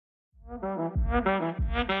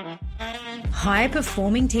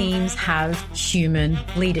High-performing teams have human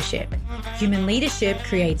leadership. Human leadership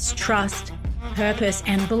creates trust, purpose,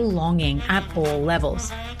 and belonging at all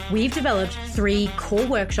levels. We've developed 3 core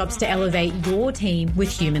workshops to elevate your team with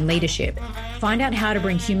human leadership. Find out how to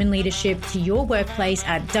bring human leadership to your workplace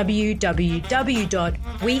at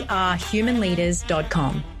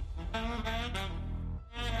www.wearehumanleaders.com.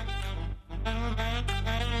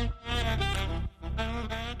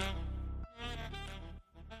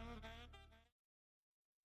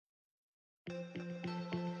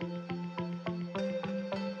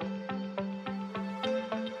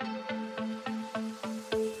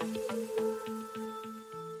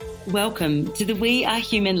 Welcome to the We Are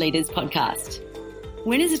Human Leaders podcast.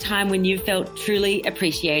 When is a time when you've felt truly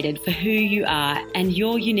appreciated for who you are and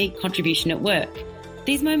your unique contribution at work?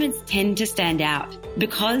 These moments tend to stand out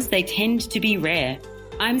because they tend to be rare.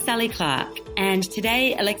 I'm Sally Clark, and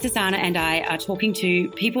today Alexis Anna and I are talking to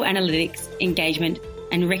people analytics, engagement,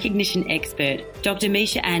 and recognition expert, Dr.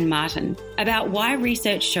 Meisha-ann Martin, about why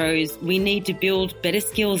research shows we need to build better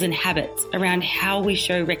skills and habits around how we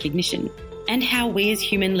show recognition, and how we as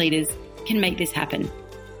human leaders can make this happen.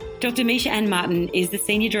 Dr. Meisha-ann Martin is the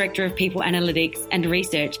Senior Director of People Analytics and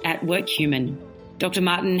Research at WorkHuman. Dr.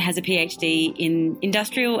 Martin has a PhD in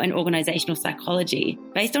Industrial and Organizational Psychology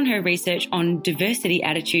based on her research on diversity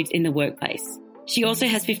attitudes in the workplace. She also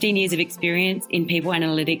has 15 years of experience in people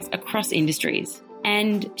analytics across industries,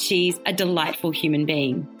 and she's a delightful human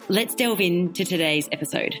being. Let's delve into today's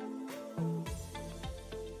episode.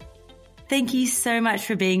 Thank you so much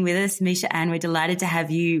for being with us, Meisha-ann. We're delighted to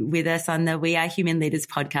have you with us on the We Are Human Leaders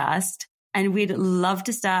podcast. And we'd love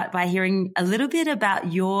to start by hearing a little bit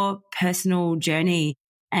about your personal journey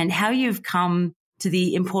and how you've come to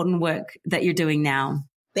the important work that you're doing now.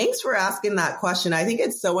 Thanks for asking that question. I think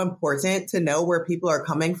it's so important to know where people are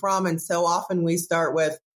coming from. And so often we start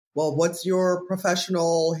with, well, what's your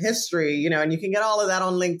professional history? And you can get all of that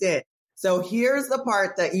on LinkedIn. So here's the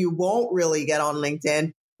part that you won't really get on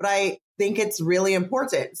LinkedIn, but I think it's really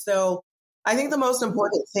important. So I think the most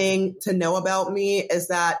important thing to know about me is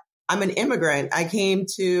that I'm an immigrant. I came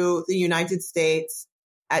to the United States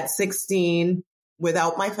at 16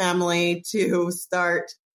 without my family to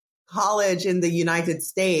start college in the United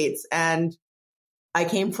States. And I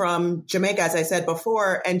came from Jamaica, as I said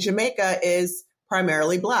before, and Jamaica is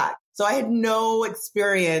primarily Black. So I had no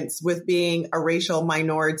experience with being a racial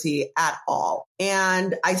minority at all.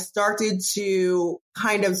 And I started to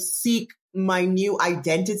kind of seek my new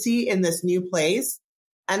identity in this new place.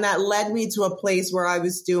 And that led me to a place where I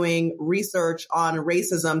was doing research on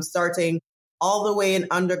racism, starting all the way in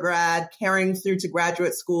undergrad, carrying through to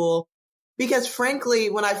graduate school. Because frankly,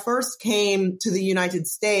 when I first came to the United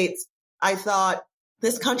States, I thought,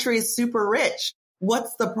 this country is super rich.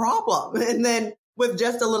 What's the problem? And then with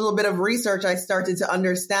just a little bit of research, I started to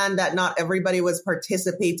understand that not everybody was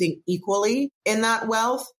participating equally in that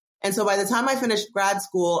wealth. And so by the time I finished grad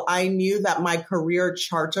school, I knew that my career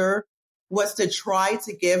charter was to try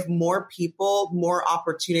to give more people more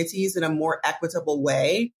opportunities in a more equitable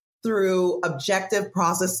way through objective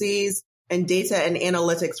processes and data and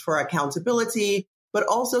analytics for accountability, but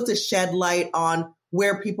also to shed light on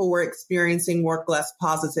where people were experiencing work less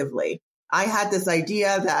positively. I had this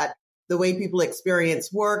idea that the way people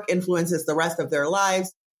experience work influences the rest of their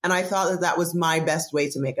lives. And I thought that that was my best way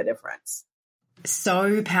to make a difference.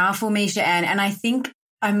 So powerful, Meisha-ann. And I think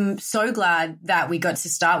I'm so glad that we got to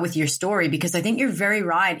start with your story, because I think you're very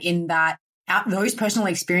right in that those personal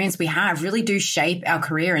experiences we have really do shape our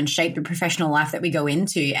career and shape the professional life that we go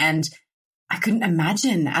into. And I couldn't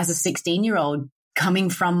imagine as a 16-year-old coming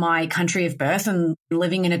from my country of birth and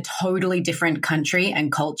living in a totally different country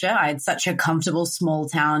and culture. I had such a comfortable small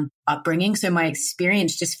town upbringing. So my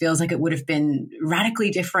experience just feels like it would have been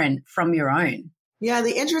radically different from your own. Yeah,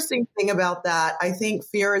 the interesting thing about that, I think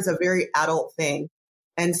fear is a very adult thing.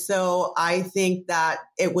 And so I think that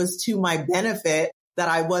it was to my benefit that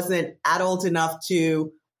I wasn't adult enough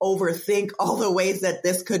to overthink all the ways that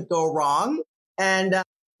this could go wrong. And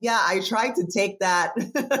I tried to take that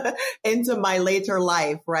into my later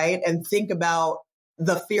life, right? And think about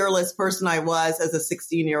the fearless person I was as a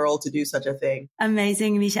 16-year-old to do such a thing.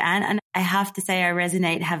 Amazing, Meisha-ann. And I have to say I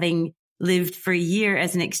resonate, having lived for a year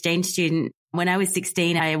as an exchange student. When I was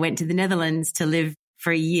 16, I went to the Netherlands to live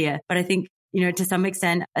for a year. But I think, to some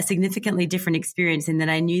extent, a significantly different experience in that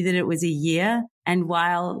I knew that it was a year. And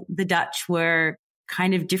while the Dutch were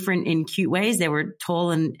kind of different in cute ways, they were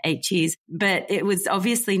tall and ate cheese, but it was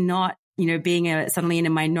obviously not, being suddenly in a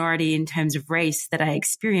minority in terms of race that I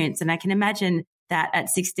experienced. And I can imagine that at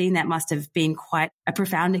 16, that must have been quite a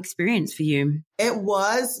profound experience for you. It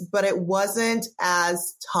was, but it wasn't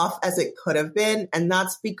as tough as it could have been. And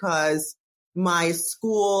that's because my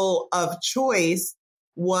school of choice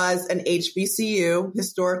was an HBCU,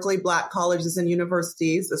 historically Black colleges and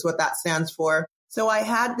universities is what that stands for. So I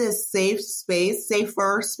had this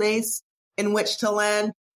safer space in which to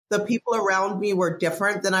land. The people around me were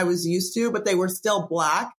different than I was used to, but they were still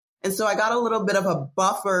Black. And so I got a little bit of a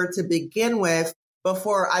buffer to begin with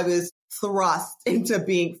before I was thrust into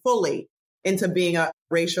being a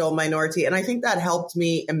racial minority. And I think that helped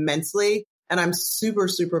me immensely. And I'm super,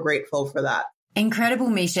 super grateful for that. Incredible,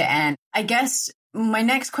 Meisha-ann. I guess my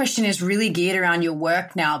next question is really geared around your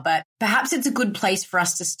work now, but perhaps it's a good place for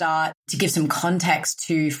us to start to give some context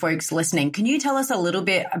to folks listening. Can you tell us a little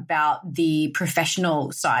bit about the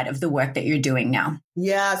professional side of the work that you're doing now?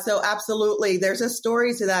 Yeah, so absolutely. There's a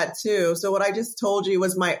story to that too. So what I just told you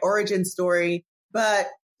was my origin story, but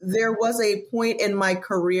there was a point in my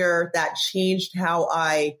career that changed how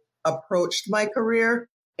I approached my career.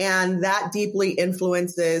 And that deeply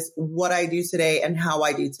influences what I do today and how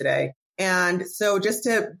I do today. And so just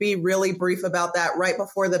to be really brief about that, right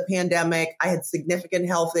before the pandemic, I had significant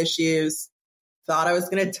health issues, thought I was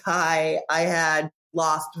going to die. I had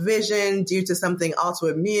lost vision due to something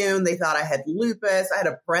autoimmune. They thought I had lupus. I had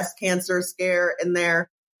a breast cancer scare in there.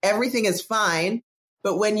 Everything is fine.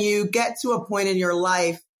 But when you get to a point in your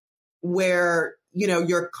life where,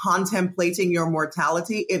 you're contemplating your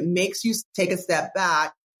mortality, it makes you take a step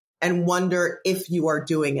back and wonder if you are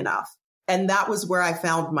doing enough. And that was where I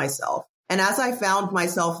found myself. And as I found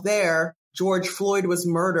myself there, George Floyd was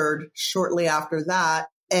murdered shortly after that.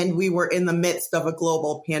 And we were in the midst of a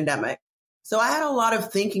global pandemic. So I had a lot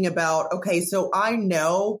of thinking about, okay, so I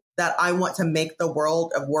know that I want to make the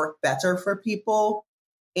world of work better for people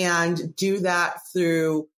and do that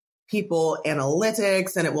through people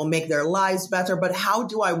analytics, and it will make their lives better. But how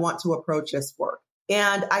do I want to approach this work?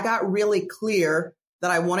 And I got really clear that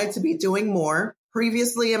I wanted to be doing more.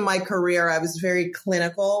 Previously in my career, I was very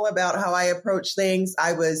clinical about how I approach things.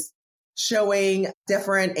 I was showing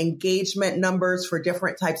different engagement numbers for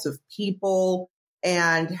different types of people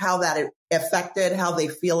and how that affected how they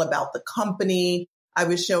feel about the company. I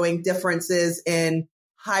was showing differences in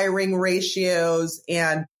hiring ratios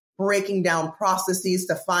and breaking down processes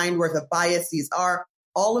to find where the biases are.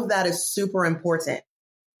 All of that is super important.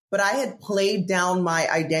 But I had played down my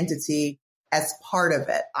identity as part of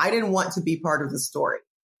it. I didn't want to be part of the story.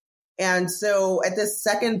 And so at this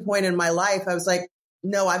second point in my life, I was like,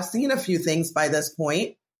 no, I've seen a few things by this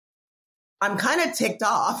point. I'm kind of ticked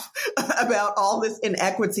off about all this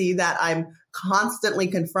inequity that I'm constantly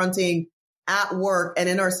confronting at work and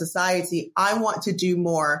in our society. I want to do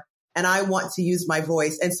more and I want to use my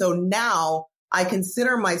voice. And so now I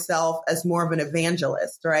consider myself as more of an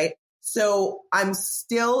evangelist, right? So I'm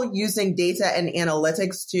still using data and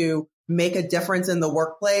analytics to make a difference in the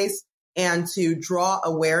workplace and to draw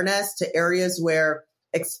awareness to areas where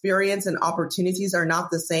experience and opportunities are not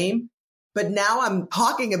the same. But now I'm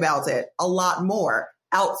talking about it a lot more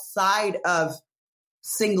outside of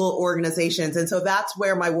single organizations. And so that's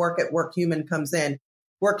where my work at WorkHuman comes in.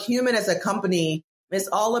 WorkHuman as a company is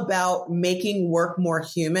all about making work more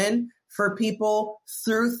human for people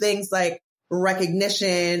through things like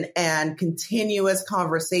recognition and continuous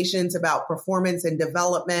conversations about performance and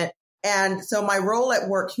development. And so my role at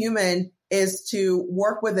WorkHuman is to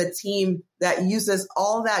work with a team that uses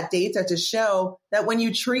all that data to show that when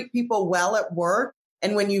you treat people well at work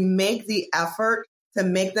and when you make the effort to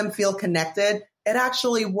make them feel connected, it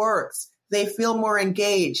actually works. They feel more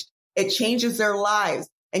engaged. It changes their lives.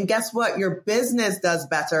 And guess what? Your business does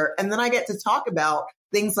better. And then I get to talk about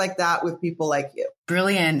things like that with people like you.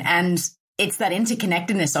 Brilliant. And it's that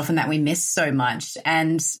interconnectedness often that we miss so much.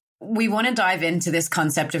 And we want to dive into this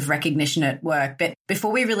concept of recognition at work. But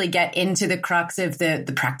before we really get into the crux of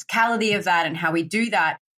the practicality of that and how we do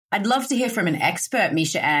that, I'd love to hear from an expert,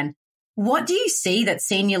 Meisha-ann. What do you see that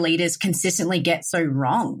senior leaders consistently get so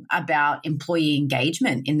wrong about employee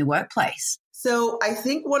engagement in the workplace? So I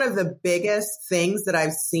think one of the biggest things that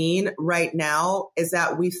I've seen right now is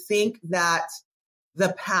that we think that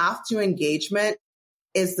the path to engagement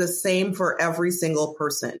is the same for every single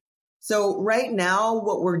person. So right now,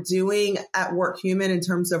 what we're doing at WorkHuman in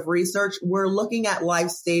terms of research, we're looking at life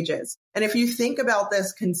stages. And if you think about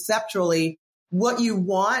this conceptually, what you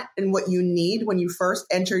want and what you need when you first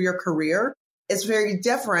enter your career is very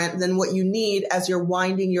different than what you need as you're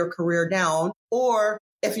winding your career down. Or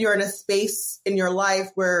if you're in a space in your life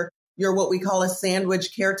where you're what we call a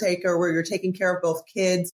sandwich caretaker, where you're taking care of both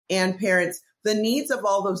kids and parents, the needs of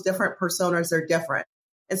all those different personas are different.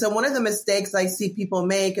 And so one of the mistakes I see people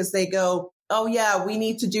make is they go, oh yeah, we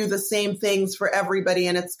need to do the same things for everybody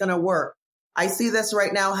and it's going to work. I see this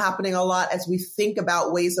right now happening a lot as we think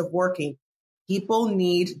about ways of working. People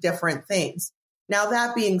need different things. Now,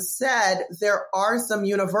 that being said, there are some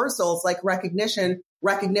universals like recognition.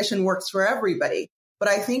 Recognition works for everybody. But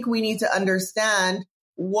I think we need to understand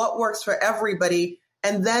what works for everybody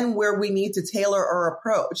and then where we need to tailor our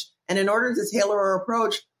approach. And in order to tailor our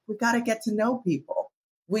approach, we got to get to know people.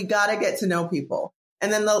 We got to get to know people.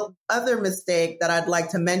 And then the other mistake that I'd like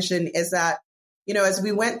to mention is that, as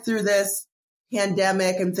we went through this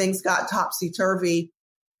pandemic and things got topsy-turvy,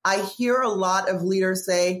 I hear a lot of leaders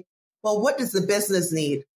say, well, what does the business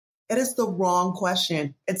need? It is the wrong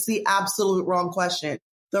question. It's the absolute wrong question.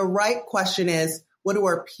 The right question is, what do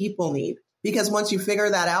our people need? Because once you figure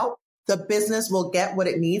that out, the business will get what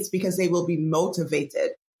it needs because they will be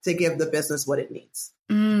motivated to give the business what it needs.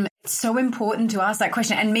 It's so important to ask that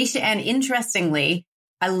question. And Meisha-ann, interestingly,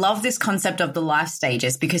 I love this concept of the life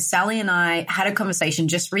stages because Sally and I had a conversation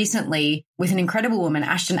just recently with an incredible woman,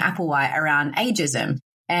 Ashton Applewhite, around ageism.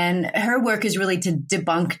 And her work is really to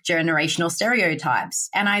debunk generational stereotypes.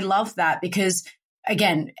 And I love that because,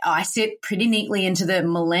 again, I sit pretty neatly into the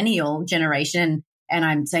millennial generation, and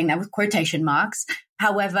I'm saying that with quotation marks.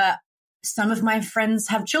 However, some of my friends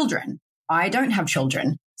have children. I don't have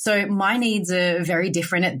children. So my needs are very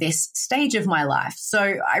different at this stage of my life. So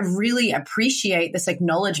I really appreciate this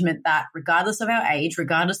acknowledgement that regardless of our age,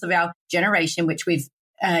 regardless of our generation, which we've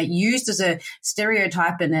used as a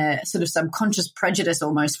stereotype and a sort of subconscious prejudice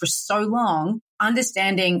almost for so long,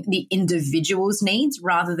 understanding the individual's needs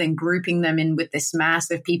rather than grouping them in with this mass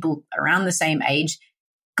of people around the same age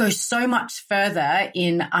goes so much further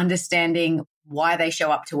in understanding why they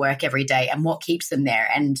show up to work every day and what keeps them there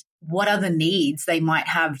and what other needs they might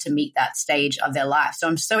have to meet that stage of their life. So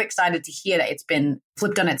I'm so excited to hear that it's been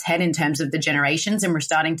flipped on its head in terms of the generations and we're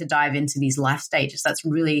starting to dive into these life stages. That's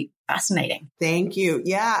really fascinating. Thank you.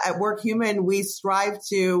 Yeah, at WorkHuman, we strive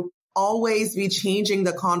to always be changing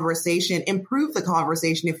the conversation, improve the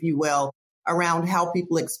conversation, if you will, around how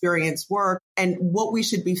people experience work and what we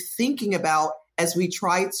should be thinking about as we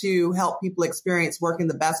try to help people experience work in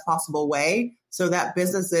the best possible way so that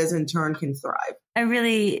businesses in turn can thrive. I'm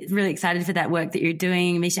really, really excited for that work that you're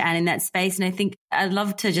doing, Meisha-ann, in that space. And I think I'd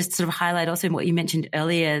love to just sort of highlight also what you mentioned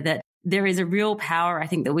earlier, that there is a real power, I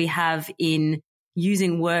think, that we have in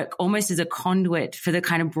using work almost as a conduit for the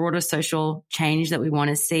kind of broader social change that we want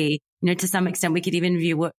to see. To some extent, we could even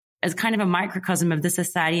view work as kind of a microcosm of the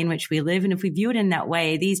society in which we live. And if we view it in that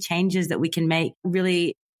way, these changes that we can make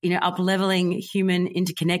really up-leveling human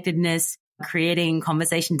interconnectedness, creating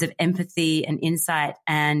conversations of empathy and insight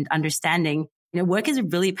and understanding. Work is a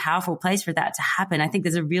really powerful place for that to happen. I think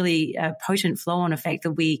there's a really potent flow-on effect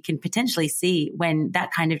that we can potentially see when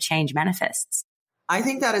that kind of change manifests. I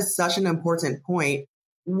think that is such an important point.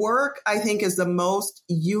 Work, I think, is the most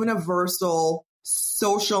universal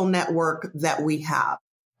social network that we have.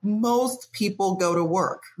 Most people go to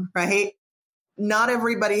work, right? Not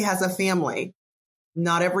everybody has a family.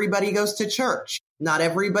 Not everybody goes to church. Not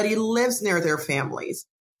everybody lives near their families.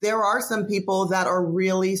 There are some people that are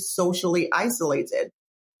really socially isolated.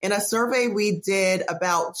 In a survey we did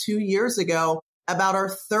about 2 years ago, about a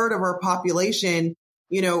third of our population,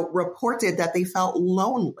 reported that they felt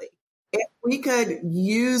lonely. If we could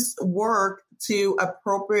use work to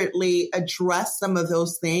appropriately address some of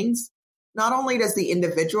those things, not only does the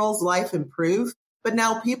individual's life improve, but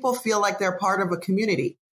now people feel like they're part of a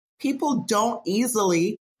community. People don't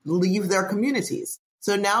easily leave their communities.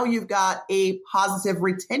 So now you've got a positive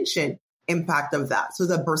retention impact of that. So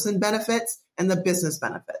the person benefits and the business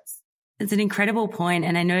benefits. It's an incredible point.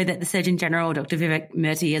 And I know that the Surgeon General, Dr. Vivek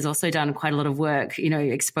Murthy, has also done quite a lot of work,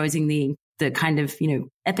 exposing the kind of,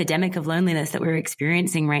 epidemic of loneliness that we're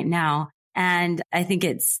experiencing right now. And I think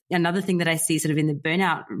it's another thing that I see sort of in the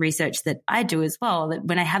burnout research that I do as well, that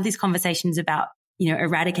when I have these conversations about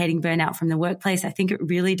eradicating burnout from the workplace, I think it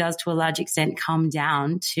really does to a large extent come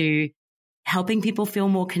down to helping people feel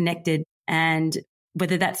more connected, and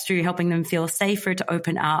whether that's through helping them feel safer to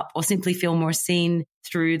open up or simply feel more seen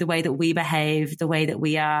through the way that we behave, the way that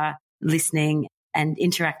we are listening and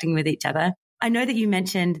interacting with each other. I know that you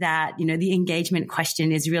mentioned that, the engagement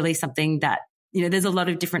question is really something that, there's a lot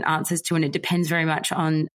of different answers to, and it depends very much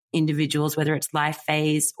on individuals, whether it's life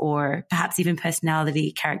phase or perhaps even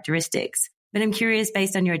personality characteristics. But I'm curious,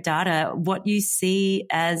 based on your data, what you see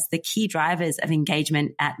as the key drivers of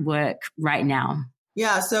engagement at work right now.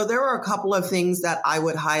 Yeah, so there are a couple of things that I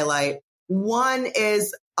would highlight. One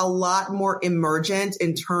is a lot more emergent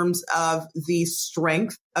in terms of the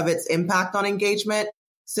strength of its impact on engagement.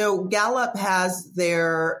 So Gallup has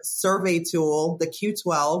their survey tool, the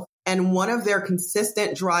Q12, and one of their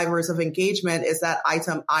consistent drivers of engagement is that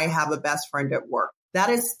item, I have a best friend at work. That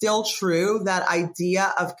is still true. That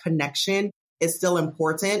idea of connection is still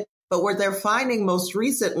important. But what they're finding most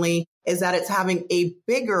recently is that it's having a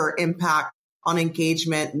bigger impact on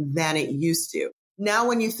engagement than it used to. Now,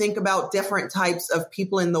 when you think about different types of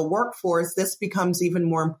people in the workforce, this becomes even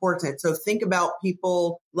more important. So think about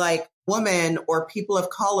people like women or people of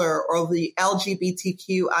color or the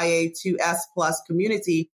LGBTQIA2S plus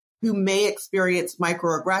community who may experience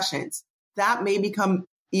microaggressions. That may become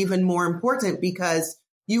even more important because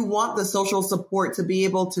you want the social support to be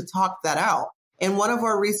able to talk that out. In one of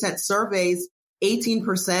our recent surveys,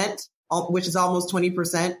 18%, which is almost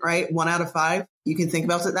 20%, right? 1 out of 5, you can think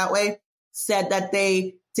about it that way, said that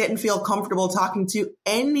they didn't feel comfortable talking to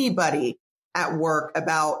anybody at work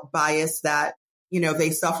about bias that, they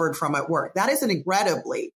suffered from at work. That is an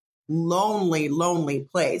incredibly lonely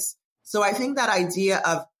place. So I think that idea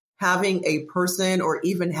of having a person or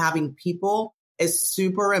even having people is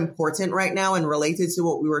super important right now and related to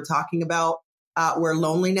what we were talking about, where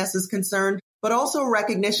loneliness is concerned. But also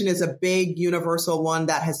recognition is a big universal one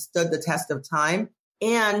that has stood the test of time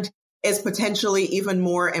and is potentially even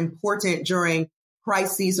more important during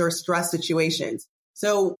crises or stress situations.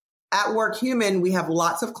 So at Work Human, we have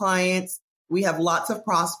lots of clients, we have lots of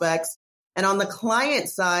prospects. And on the client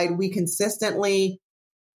side, we consistently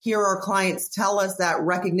hear our clients tell us that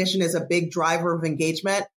recognition is a big driver of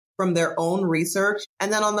engagement from their own research.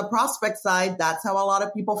 And then on the prospect side, that's how a lot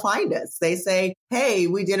of people find us. They say, hey,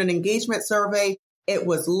 we did an engagement survey. It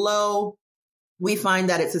was low. We find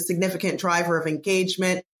that it's a significant driver of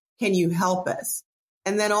engagement. Can you help us?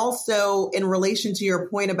 And then also in relation to your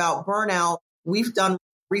point about burnout, we've done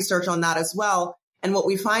research on that as well. And what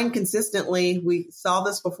we find consistently, we saw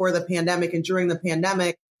this before the pandemic and during the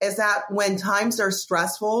pandemic, is that when times are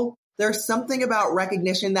stressful, there's something about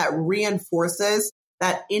recognition that reinforces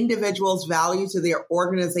that individual's value to their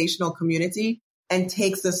organizational community and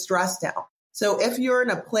takes the stress down. So if you're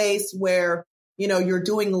in a place where, you're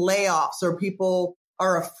doing layoffs or people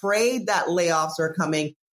are afraid that layoffs are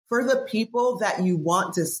coming, for the people that you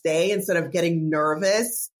want to stay instead of getting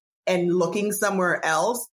nervous and looking somewhere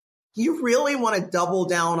else, you really want to double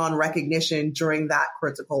down on recognition during that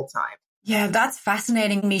critical time. Yeah, that's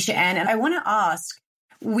fascinating, Meisha-ann. And I want to ask,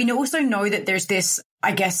 we also know that there's this,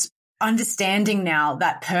 understanding now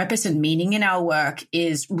that purpose and meaning in our work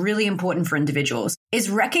is really important for individuals. Is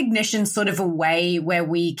recognition sort of a way where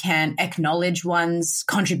we can acknowledge one's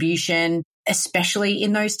contribution, especially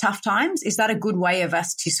in those tough times? Is that a good way of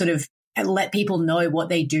us to sort of let people know what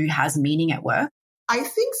they do has meaning at work? I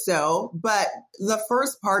think so. But the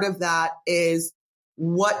first part of that is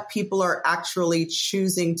what people are actually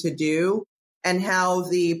choosing to do and how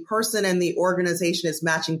the person and the organization is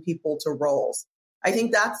matching people to roles. I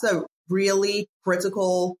think that's a really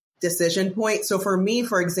critical decision point. So for me,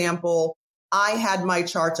 for example, I had my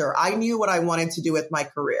charter. I knew what I wanted to do with my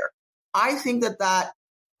career. I think that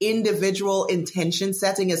individual intention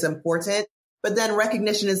setting is important, but then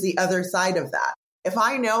recognition is the other side of that. If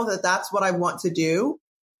I know that that's what I want to do,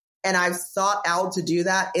 and I've sought out to do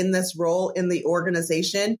that in this role in the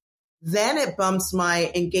organization, then it bumps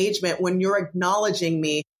my engagement when you're acknowledging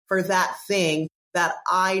me for that thing that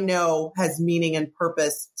I know has meaning and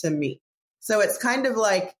purpose to me. So it's kind of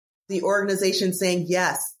like the organization saying,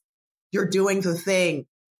 yes, you're doing the thing,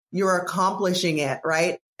 you're accomplishing it,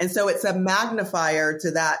 right? And so it's a magnifier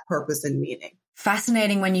to that purpose and meaning.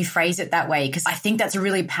 Fascinating when you phrase it that way, because I think that's a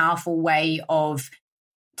really powerful way of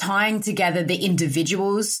tying together the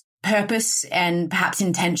individual's purpose and perhaps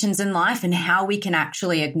intentions in life and how we can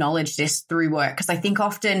actually acknowledge this through work. Because I think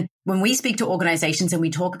often when we speak to organizations and we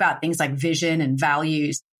talk about things like vision and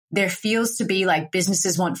values, there feels to be like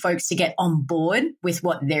businesses want folks to get on board with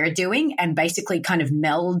what they're doing and basically kind of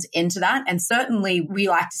meld into that. And certainly we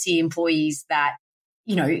like to see employees that,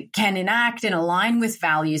 can enact and align with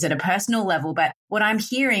values at a personal level. But what I'm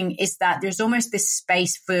hearing is that there's almost this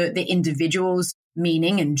space for the individual's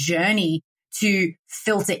meaning and journey to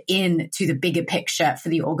filter in to the bigger picture for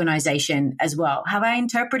the organization as well. Have I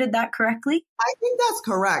interpreted that correctly? I think that's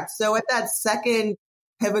correct. So at that second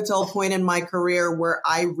pivotal point in my career where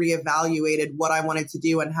I reevaluated what I wanted to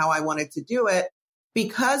do and how I wanted to do it,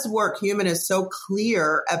 because Work Human is so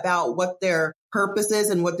clear about what their purpose is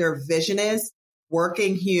and what their vision is,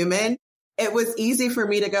 Working Human, it was easy for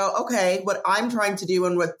me to go, okay, what I'm trying to do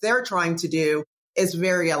and what they're trying to do is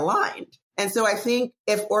very aligned. And so I think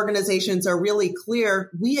if organizations are really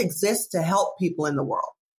clear, we exist to help people in the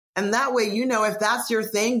world. And that way, if that's your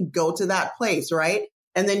thing, go to that place, right?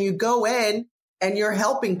 And then you go in and you're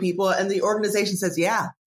helping people and the organization says, yeah,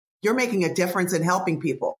 you're making a difference in helping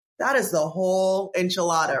people. That is the whole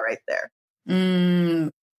enchilada right there.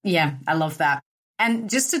 Yeah, I love that. And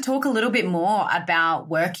just to talk a little bit more about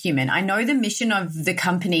WorkHuman, I know the mission of the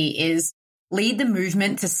company is lead the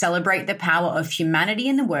movement to celebrate the power of humanity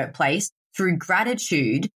in the workplace through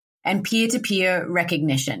gratitude and peer-to-peer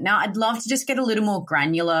recognition. Now, I'd love to just get a little more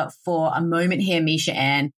granular for a moment here,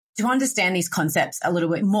 Meisha-ann, to understand these concepts a little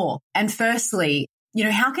bit more. And firstly,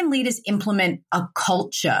 how can leaders implement a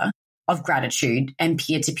culture of gratitude and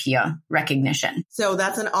peer-to-peer recognition? So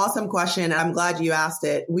that's an awesome question. I'm glad you asked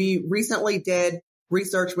it. We recently did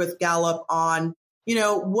research with Gallup on,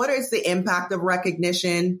 what is the impact of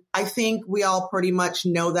recognition? I think we all pretty much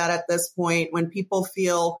know that at this point. When people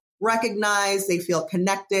feel recognized, they feel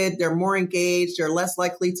connected, they're more engaged, they're less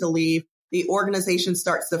likely to leave. The organization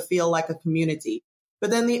starts to feel like a community.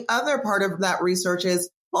 But then the other part of that research is,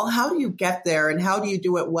 well, how do you get there and how do you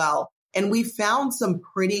do it well? And we found some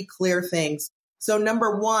pretty clear things. So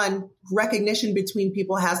number one, recognition between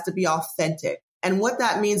people has to be authentic. And what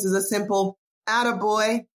that means is a simple,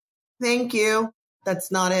 attaboy, thank you.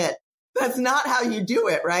 That's not it. That's not how you do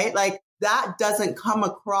it, right? Like that doesn't come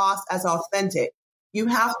across as authentic. You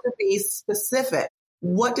have to be specific.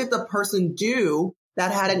 What did the person do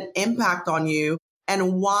that had an impact on you?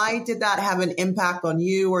 And why did that have an impact on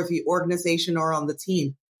you or the organization or on the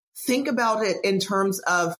team? Think about it in terms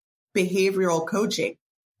of behavioral coaching.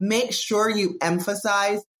 Make sure you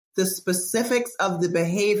emphasize the specifics of the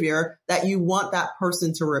behavior that you want that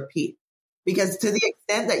person to repeat. Because to the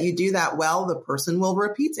extent that you do that well, the person will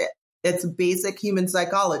repeat it. It's basic human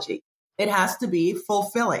psychology. It has to be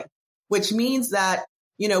fulfilling, which means that,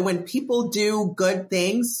 when people do good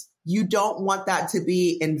things, you don't want that to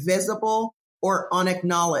be invisible or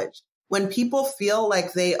unacknowledged. When people feel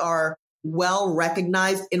like they are well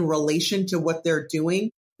recognized in relation to what they're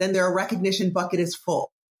doing, then their recognition bucket is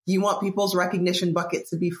full. You want people's recognition bucket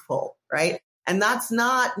to be full, right? And that's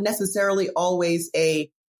not necessarily always a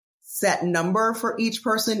set number for each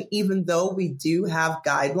person, even though we do have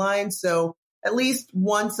guidelines. So at least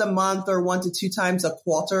once a month or 1 to 2 times a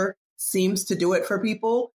quarter seems to do it for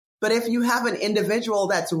people. But if you have an individual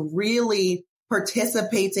that's really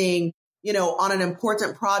participating, on an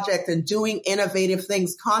important project and doing innovative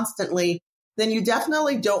things constantly, then you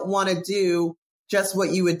definitely don't want to do just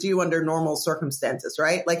what you would do under normal circumstances,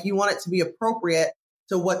 right? Like you want it to be appropriate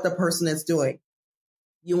to what the person is doing.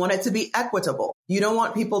 You want it to be equitable. You don't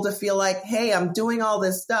want people to feel like, hey, I'm doing all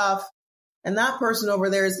this stuff and that person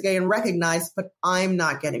over there is getting recognized, but I'm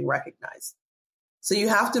not getting recognized. So you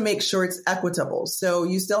have to make sure it's equitable. So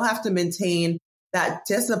you still have to maintain that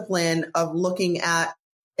discipline of looking at,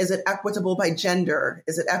 is it equitable by gender?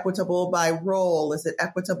 Is it equitable by role? Is it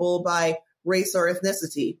equitable by race or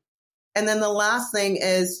ethnicity? And then the last thing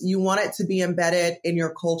is you want it to be embedded in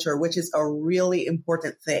your culture, which is a really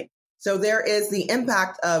important thing. So there is the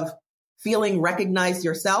impact of feeling recognized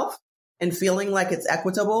yourself and feeling like it's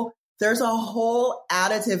equitable. There's a whole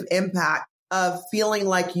additive impact of feeling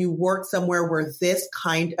like you work somewhere where this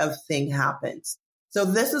kind of thing happens. So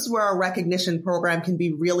this is where a recognition program can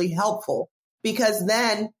be really helpful because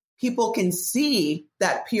then people can see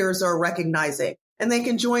that peers are recognizing and they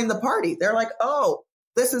can join the party. They're like, oh,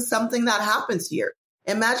 this is something that happens here.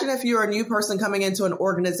 Imagine if you're a new person coming into an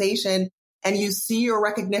organization and you see your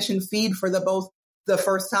recognition feed for the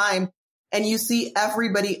first time and you see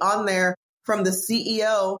everybody on there from the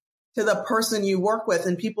CEO to the person you work with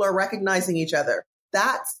and people are recognizing each other.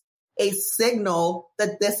 That's a signal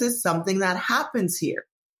that this is something that happens here.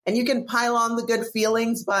 And you can pile on the good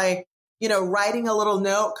feelings by, writing a little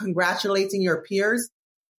note, congratulating your peers.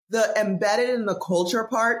 The embedded in the culture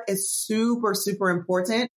part is super, super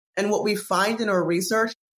important. And what we find in our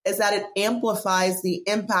research is that it amplifies the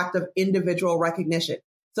impact of individual recognition.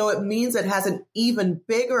 So it means it has an even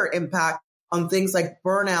bigger impact on things like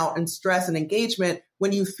burnout and stress and engagement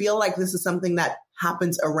when you feel like this is something that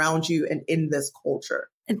happens around you and in this culture.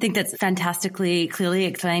 I think that's fantastically clearly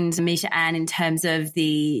explained, Meisha-ann, in terms of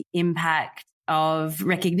the impact of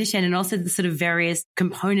recognition and also the sort of various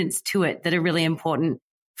components to it that are really important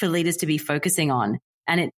for leaders to be focusing on.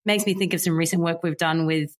 And it makes me think of some recent work we've done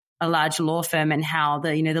with a large law firm and how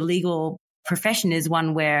the legal profession is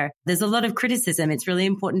one where there's a lot of criticism. It's really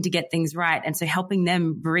important to get things right. And so helping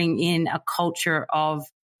them bring in a culture of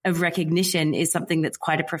recognition is something that's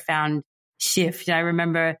quite a profound shift. I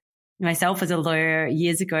remember myself as a lawyer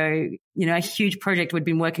years ago, a huge project we'd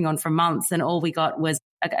been working on for months and all we got was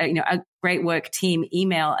a great work team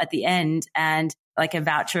email at the end and like a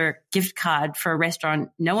voucher gift card for a restaurant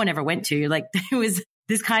no one ever went to. Like there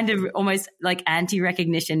this kind of almost like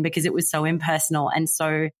anti-recognition because it was so impersonal and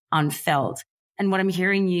so unfelt. And what I'm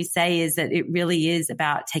hearing you say is that it really is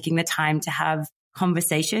about taking the time to have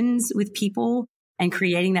conversations with people and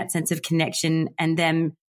creating that sense of connection and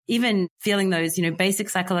them even feeling those, basic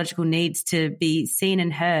psychological needs to be seen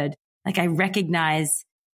and heard. Like I recognize,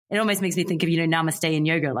 it almost makes me think of, namaste in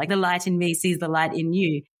yoga, like the light in me sees the light in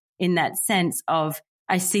you, in that sense of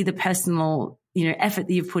I see the personal, effort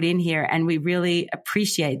that you've put in here and we really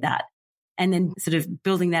appreciate that. And then sort of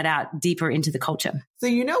building that out deeper into the culture. So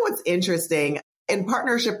what's interesting? In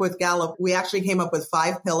partnership with Gallup, we actually came up with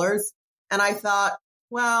 5 pillars. And I thought,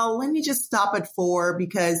 well, let me just stop at 4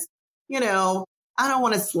 because, I don't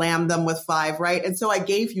want to slam them with 5, right? And so I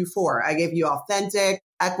gave you 4. I gave you authentic,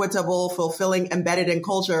 equitable, fulfilling, embedded in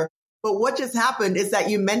culture. But what just happened is that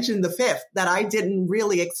you mentioned the 5th that I didn't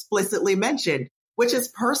really explicitly mention, which is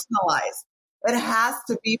personalized. It has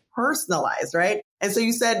to be personalized, right? And so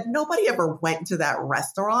you said nobody ever went to that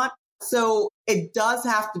restaurant. So it does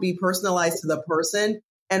have to be personalized to the person.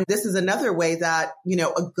 And this is another way that,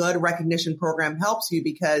 a good recognition program helps you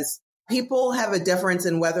because people have a difference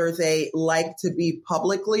in whether they like to be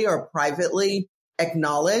publicly or privately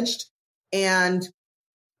acknowledged. And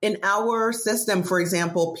in our system, for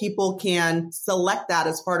example, people can select that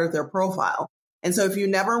as part of their profile. And so if you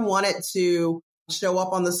never want it to show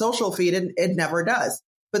up on the social feed, it never does.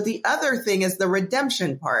 But the other thing is the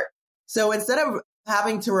redemption part. So instead of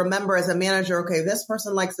having to remember as a manager, okay, this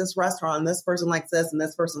person likes this restaurant, this person likes this, and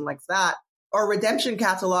this person likes that, our redemption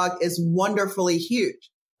catalog is wonderfully huge.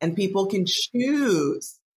 And people can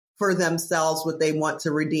choose for themselves what they want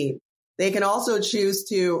to redeem. They can also choose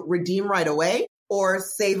to redeem right away or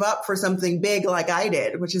save up for something big like I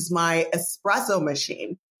did, which is my espresso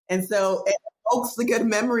machine. And so it evokes the good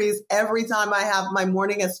memories every time I have my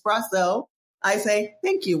morning espresso. I say,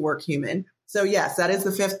 thank you, work human. So yes, that is the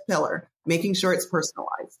 5th pillar, making sure it's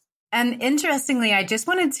personalized. And interestingly, I just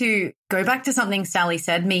wanted to go back to something Sally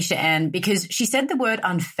said, Meisha-ann, because she said the word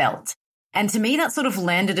unfelt. And to me, that sort of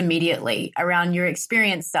landed immediately around your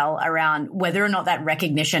experience, Sal, around whether or not that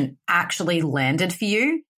recognition actually landed for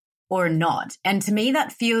you or not. And to me,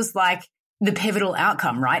 that feels like the pivotal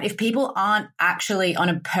outcome, right? If people aren't actually on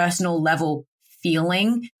a personal level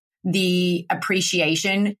feeling the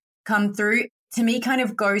appreciation come through, to me kind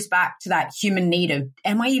of goes back to that human need of,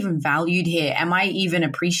 am I even valued here? Am I even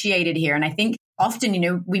appreciated here? And I think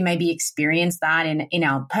often, we maybe experience that in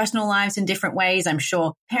our personal lives in different ways. I'm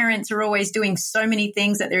sure parents are always doing so many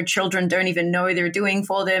things that their children don't even know they're doing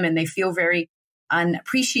for them, and they feel very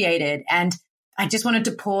unappreciated. And I just wanted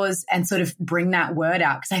to pause and sort of bring that word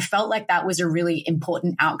out because I felt like that was a really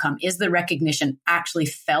important outcome. Is the recognition actually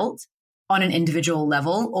felt on an individual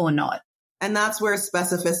level or not? And that's where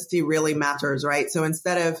specificity really matters, right? So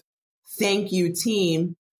instead of thank you,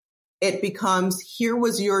 team, it becomes, here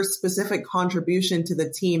was your specific contribution to the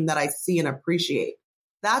team that I see and appreciate.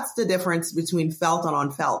 That's the difference between felt and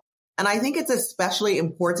unfelt. And I think it's especially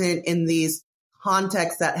important in these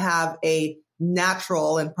contexts that have a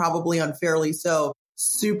natural and probably unfairly so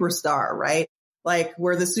superstar, right? Like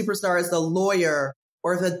where the superstar is the lawyer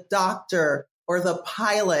or the doctor or the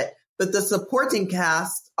pilot, but the supporting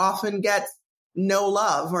cast often gets no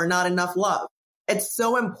love or not enough love. It's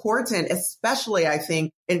so important, especially I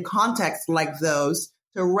think in contexts like those,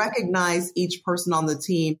 to recognize each person on the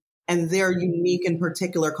team and their unique and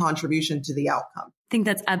particular contribution to the outcome. I think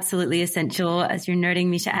that's absolutely essential. As you're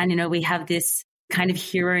noting, Meisha-ann, we have this kind of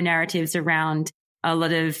hero narratives around a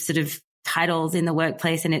lot of sort of titles in the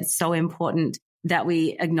workplace. And it's so important that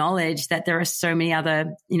we acknowledge that there are so many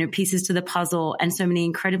other, pieces to the puzzle and so many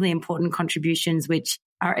incredibly important contributions, which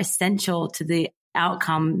are essential to the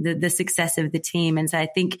outcome, the success of the team. And so I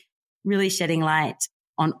think really shedding light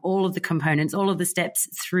on all of the components, all of the steps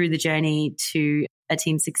through the journey to a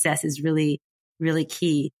team success is really, really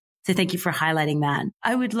key. So thank you for highlighting that.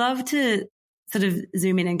 I would love to sort of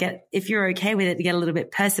zoom in and get, if you're okay with it, to get a little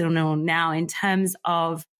bit personal now in terms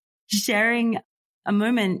of sharing a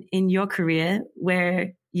moment in your career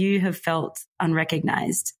where you have felt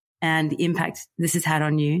unrecognized and the impact this has had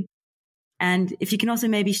on you. And if you can also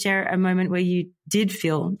maybe share a moment where you did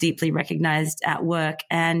feel deeply recognized at work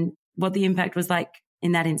and what the impact was like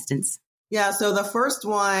in that instance. Yeah. So the first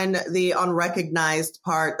one, the unrecognized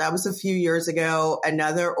part, that was a few years ago,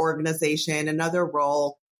 another organization, another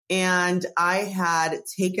role. And I had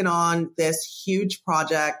taken on this huge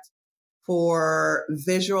project for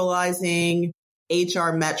visualizing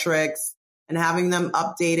HR metrics and having them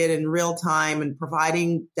updated in real time and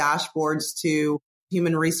providing dashboards to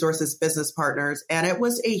human resources business partners. And it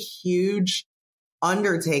was a huge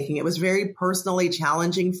undertaking. It was very personally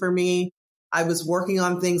challenging for me. I was working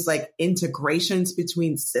on things like integrations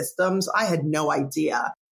between systems. I had no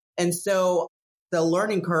idea. And so the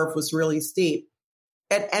learning curve was really steep.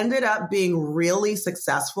 It ended up being really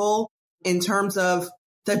successful in terms of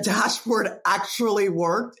the dashboard actually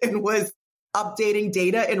worked and was updating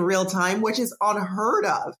data in real time, which is unheard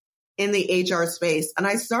of in the HR space. And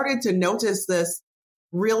I started to notice this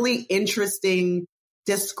really interesting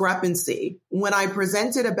discrepancy. When I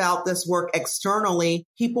presented about this work externally,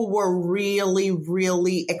 people were really,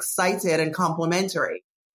 really excited and complimentary.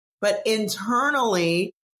 But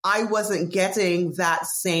internally, I wasn't getting that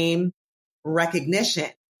same recognition.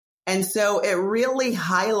 And so it really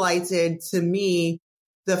highlighted to me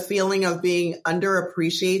the feeling of being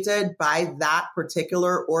underappreciated by that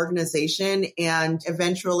particular organization and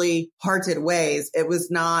eventually parted ways. It was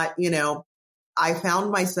not, I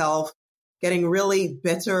found myself getting really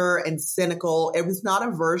bitter and cynical. It was not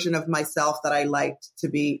a version of myself that I liked, to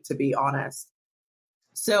be honest.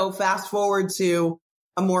 So fast forward to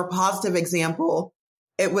a more positive example.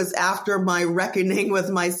 It was after my reckoning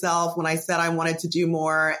with myself when I said I wanted to do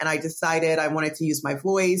more and I decided I wanted to use my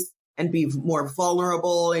voice and be more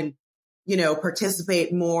vulnerable and,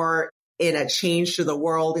 participate more in a change to the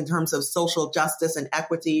world in terms of social justice and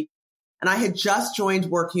equity. And I had just joined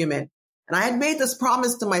WorkHuman and I had made this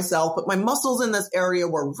promise to myself, but my muscles in this area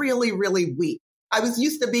were really, really weak. I was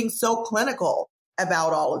used to being so clinical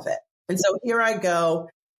about all of it. And so here I go.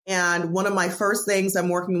 And one of my first things I'm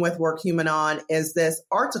working with WorkHuman on is this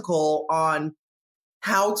article on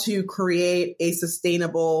how to create a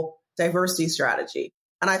sustainable diversity strategy.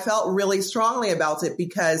 And I felt really strongly about it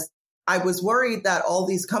because I was worried that all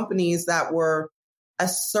these companies that were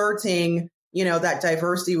asserting, that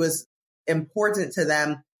diversity was important to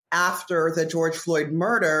them after the George Floyd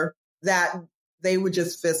murder, that they would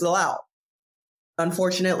just fizzle out.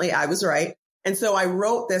 Unfortunately, I was right. And so I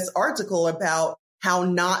wrote this article about how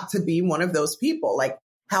not to be one of those people, like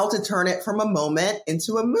how to turn it from a moment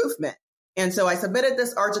into a movement. And so I submitted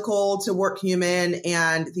this article to WorkHuman,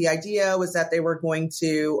 and the idea was that they were going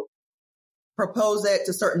to propose it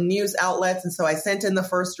to certain news outlets. And so I sent in the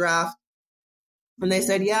first draft and they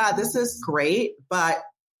said, yeah, this is great, but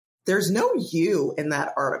there's no you in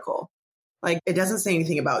that article. Like it doesn't say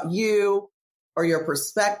anything about you or your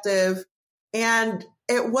perspective. And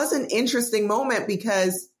it was an interesting moment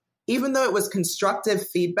because even though it was constructive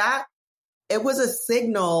feedback, it was a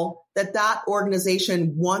signal that that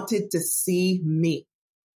organization wanted to see me,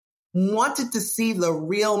 wanted to see the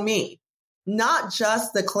real me, not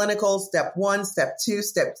just the clinical step 1, step 2,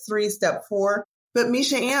 step 3, step 4, but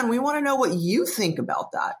Meisha-ann, we want to know what you think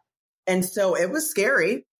about that. And so it was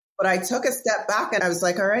scary, but I took a step back and I was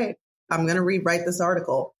like, all right, I'm going to rewrite this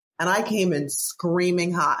article. And I came in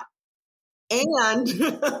screaming hot. And,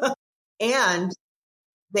 and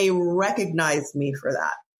they recognized me for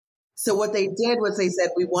that. So what they did was they said,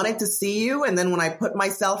 we wanted to see you. And then when I put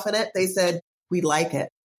myself in it, they said, we like it.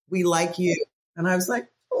 We like you. And I was like,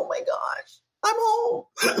 oh my gosh, I'm home.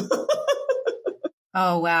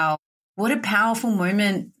 Oh, wow. What a powerful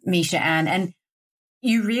moment, Meisha-ann. And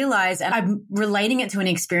you realize, and I'm relating it to an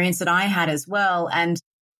experience that I had as well. And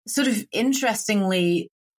sort of interestingly,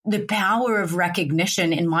 the power of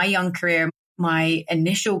recognition in my young career, my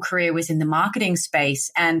initial career was in the marketing space.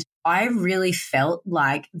 And I really felt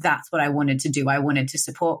like that's what I wanted to do. I wanted to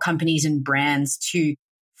support companies and brands to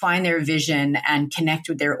find their vision and connect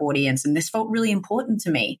with their audience. And this felt really important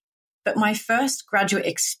to me. But my first graduate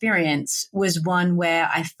experience was one where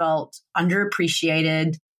I felt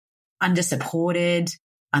underappreciated, undersupported,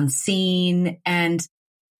 unseen, and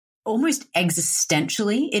almost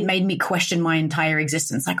existentially, it made me question my entire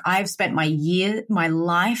existence. Like I've spent my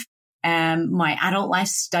life, my adult life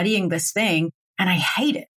studying this thing, and I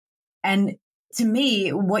hate it. And to me,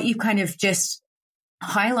 what you kind of just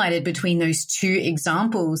highlighted between those two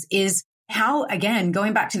examples is how, again,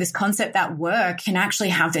 going back to this concept that work can actually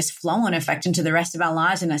have this flow-on effect into the rest of our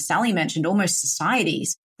lives. And as Sally mentioned, almost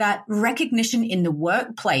societies, that recognition in the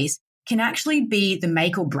workplace can actually be the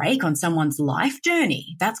make or break on someone's life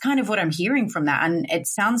journey. That's kind of what I'm hearing from that. And it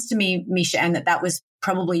sounds to me, Meisha-ann, that was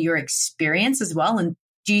probably your experience as well. And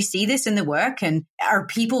do you see this in the work? And are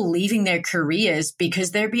people leaving their careers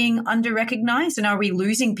because they're being under-recognized? And are we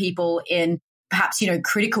losing people in perhaps,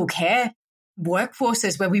 critical care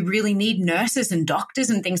workforces where we really need nurses and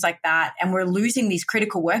doctors and things like that? And we're losing these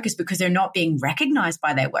critical workers because they're not being recognized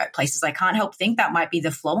by their workplaces. I can't help think that might be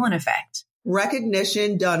the flow-on effect.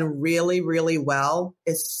 Recognition done really, really well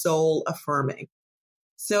is soul affirming.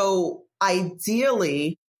 So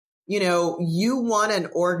ideally, you want an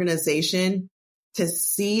organization to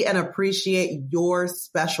see and appreciate your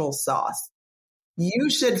special sauce. You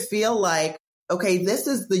should feel like okay, this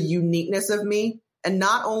is the uniqueness of me. And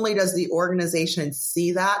not only does the organization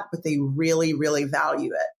see that, but they really, really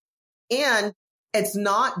value it. And it's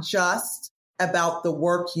not just about the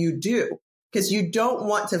work you do, because you don't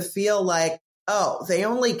want to feel like, oh, they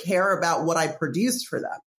only care about what I produced for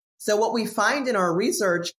them. So what we find in our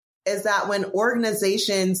research is that when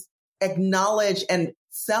organizations acknowledge and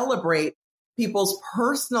celebrate people's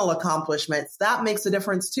personal accomplishments, that makes a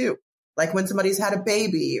difference too. Like when somebody's had a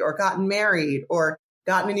baby or gotten married or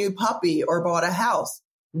gotten a new puppy or bought a house,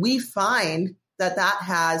 we find that that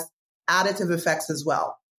has additive effects as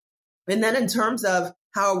well. And then in terms of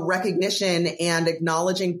how recognition and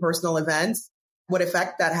acknowledging personal events, what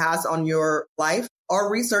effect that has on your life,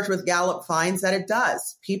 our research with Gallup finds that it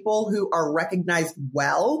does. People who are recognized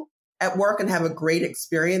well at work and have a great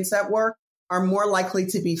experience at work are more likely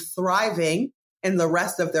to be thriving in the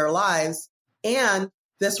rest of their lives. And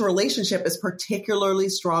this relationship is particularly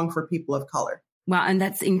strong for people of color. Wow. And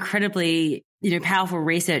that's incredibly, powerful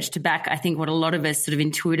research to back, I think, what a lot of us sort of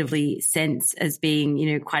intuitively sense as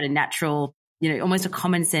being, quite a natural, almost a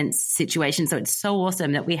common sense situation. So it's so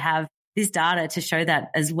awesome that we have this data to show that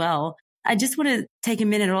as well. I just want to take a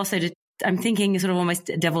minute also I'm thinking sort of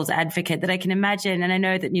almost devil's advocate, that I can imagine. And I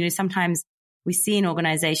know that, sometimes we see in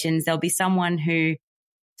organizations, there'll be someone who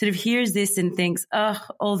sort of hears this and thinks, oh,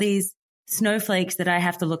 all these snowflakes that I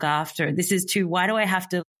have to look after. This is why do I have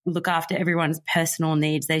to look after everyone's personal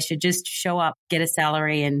needs? They should just show up, get a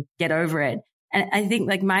salary and get over it. And I think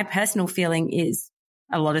like my personal feeling is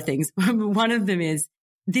a lot of things. One of them is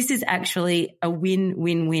this is actually a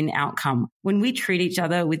win-win-win outcome. When we treat each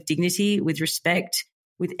other with dignity, with respect,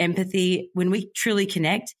 with empathy, when we truly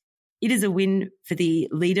connect, it is a win for the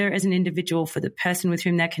leader as an individual, for the person with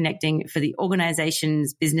whom they're connecting, for the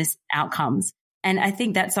organization's business outcomes. And I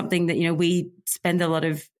think that's something that, we spend a lot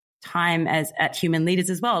of time at Human Leaders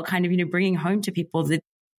as well, kind of, bringing home to people that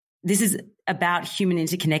this is about human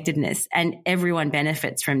interconnectedness and everyone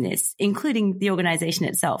benefits from this, including the organization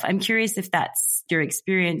itself. I'm curious if that's your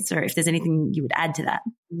experience or if there's anything you would add to that.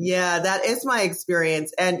 Yeah, that is my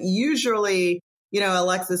experience. And usually,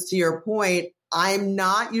 Alexis, to your point, I'm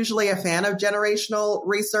not usually a fan of generational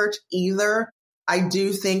research either. I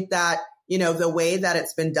do think that the way that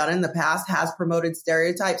it's been done in the past has promoted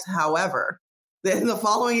stereotypes. However, the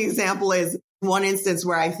following example is one instance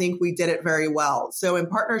where I think we did it very well. So in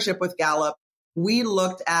partnership with Gallup, we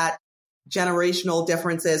looked at generational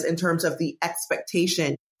differences in terms of the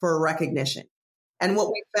expectation for recognition. And what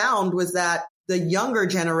we found was that the younger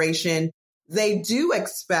generation, they do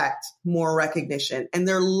expect more recognition and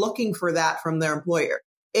they're looking for that from their employer.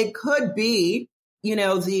 It could be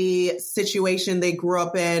the situation they grew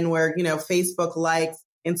up in where, Facebook likes,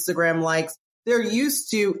 Instagram likes, they're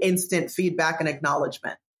used to instant feedback and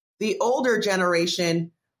acknowledgement. The older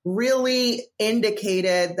generation really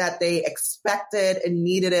indicated that they expected and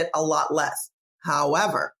needed it a lot less.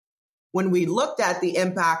 However, when we looked at the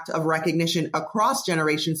impact of recognition across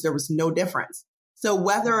generations, there was no difference. So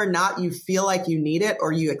whether or not you feel like you need it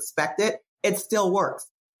or you expect it, it still works.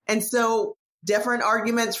 And so different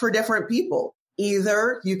arguments for different people.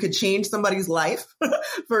 Either you could change somebody's life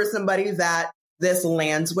for somebody that this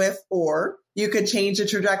lands with, or you could change the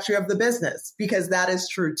trajectory of the business, because that is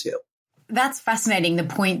true too. That's fascinating. The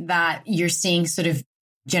point that you're seeing sort of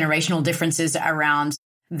generational differences around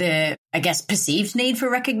the, perceived need for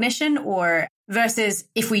recognition, or versus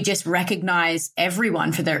if we just recognize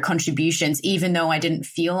everyone for their contributions, even though I didn't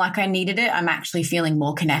feel like I needed it, I'm actually feeling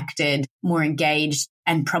more connected, more engaged,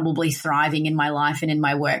 and probably thriving in my life and in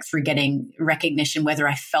my work through getting recognition, whether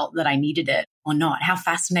I felt that I needed it or not. How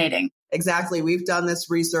fascinating. Exactly. We've done this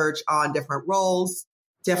research on different roles,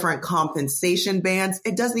 different compensation bands.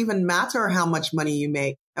 It doesn't even matter how much money you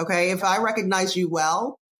make. Okay. If I recognize you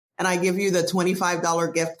well and I give you the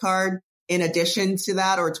 $25 gift card in addition to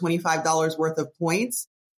that, or $25 worth of points,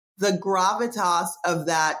 the gravitas of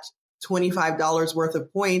that $25 worth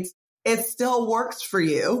of points, it still works for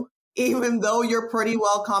you, even though you're pretty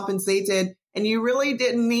well compensated and you really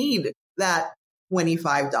didn't need that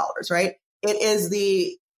 $25, right? It is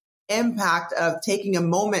the impact of taking a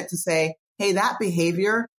moment to say, hey, that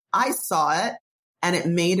behavior, I saw it and it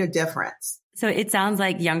made a difference. So it sounds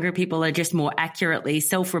like younger people are just more accurately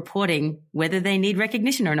self-reporting whether they need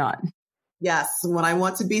recognition or not. Yes. When I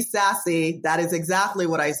want to be sassy, that is exactly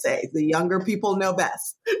what I say. The younger people know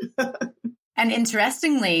best. And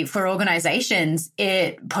interestingly, for organizations,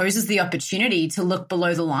 it poses the opportunity to look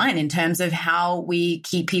below the line in terms of how we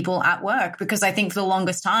keep people at work. Because I think for the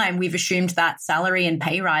longest time, we've assumed that salary and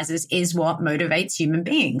pay rises is what motivates human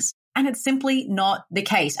beings. And it's simply not the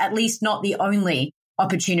case, at least not the only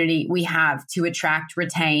opportunity we have to attract,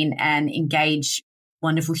 retain, and engage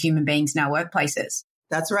wonderful human beings in our workplaces.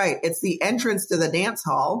 That's right. It's the entrance to the dance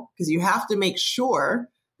hall, because you have to make sure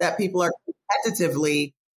that people are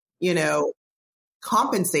competitively,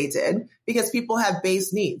 compensated, because people have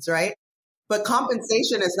base needs, right? But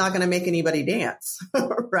compensation is not going to make anybody dance,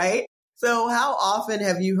 right? So how often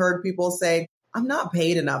have you heard people say, I'm not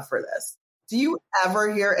paid enough for this? Do you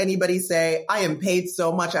ever hear anybody say, I am paid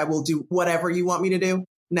so much, I will do whatever you want me to do?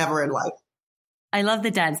 Never in life. I love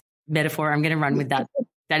the dance metaphor. I'm going to run with that.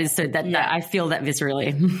 That is so that I feel that viscerally.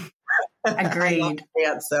 Agreed. I love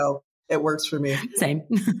dance, so it works for me. Same.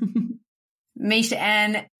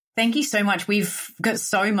 Meisha-ann, thank you so much. We've got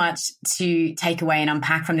so much to take away and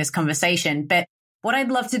unpack from this conversation. But what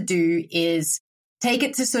I'd love to do is take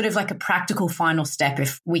it to sort of like a practical final step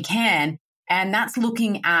if we can. And that's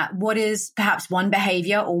looking at what is perhaps one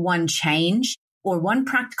behavior or one change or one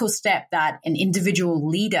practical step that an individual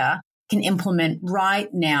leader can implement right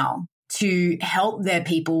now to help their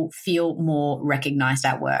people feel more recognized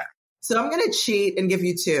at work. So I'm going to cheat and give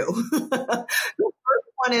you two. The first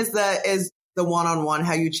one is the one-on-one,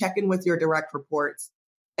 how you check in with your direct reports.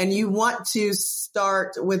 And you want to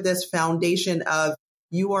start with this foundation of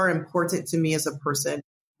you are important to me as a person.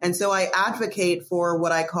 And so I advocate for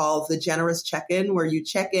what I call the generous check-in, where you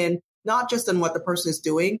check in not just on what the person is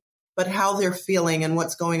doing, but how they're feeling and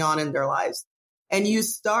what's going on in their lives. And you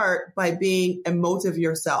start by being emotive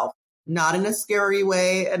yourself, not in a scary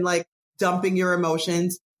way and like dumping your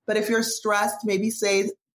emotions. But if you're stressed, maybe say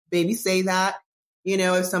that.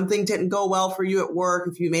 If something didn't go well for you at work,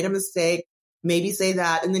 if you made a mistake, maybe say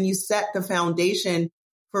that. And then you set the foundation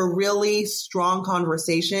for really strong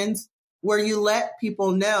conversations where you let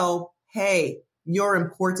people know, hey, you're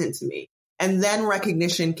important to me. And then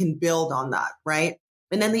recognition can build on that, right?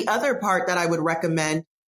 And then the other part that I would recommend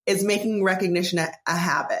is making recognition a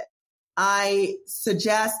habit. I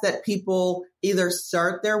suggest that people either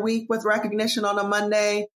start their week with recognition on a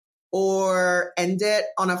Monday or end it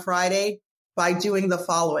on a Friday by doing the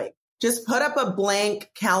following. Just put up a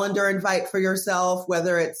blank calendar invite for yourself,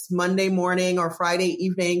 whether it's Monday morning or Friday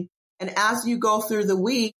evening. And as you go through the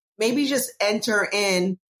week, maybe just enter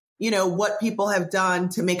in, what people have done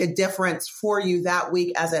to make a difference for you that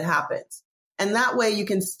week as it happens. And that way you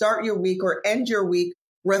can start your week or end your week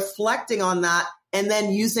reflecting on that and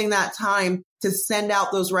then using that time to send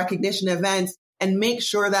out those recognition events and make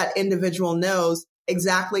sure that individual knows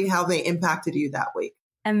exactly how they impacted you that week.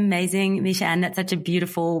 Amazing, Meisha-ann. That's such a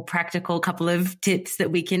beautiful, practical couple of tips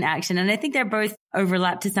that we can action. And I think they're both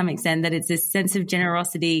overlap to some extent, that it's this sense of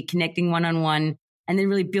generosity, connecting one-on-one, and then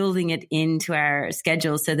really building it into our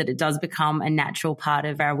schedule so that it does become a natural part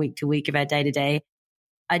of our week to week, of our day to day.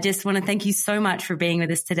 I just want to thank you so much for being with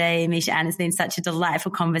us today, Meisha-ann. It's been such a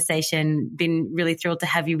delightful conversation. Been really thrilled to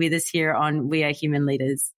have you with us here on We Are Human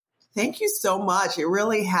Leaders. Thank you so much. It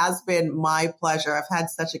really has been my pleasure. I've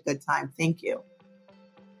had such a good time. Thank you.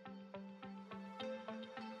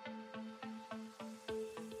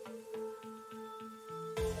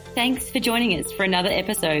 Thanks for joining us for another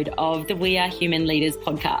episode of the We Are Human Leaders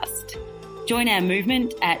podcast. Join our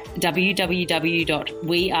movement at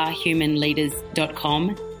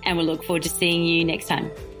www.wearehumanleaders.com, and we'll look forward to seeing you next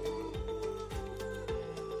time.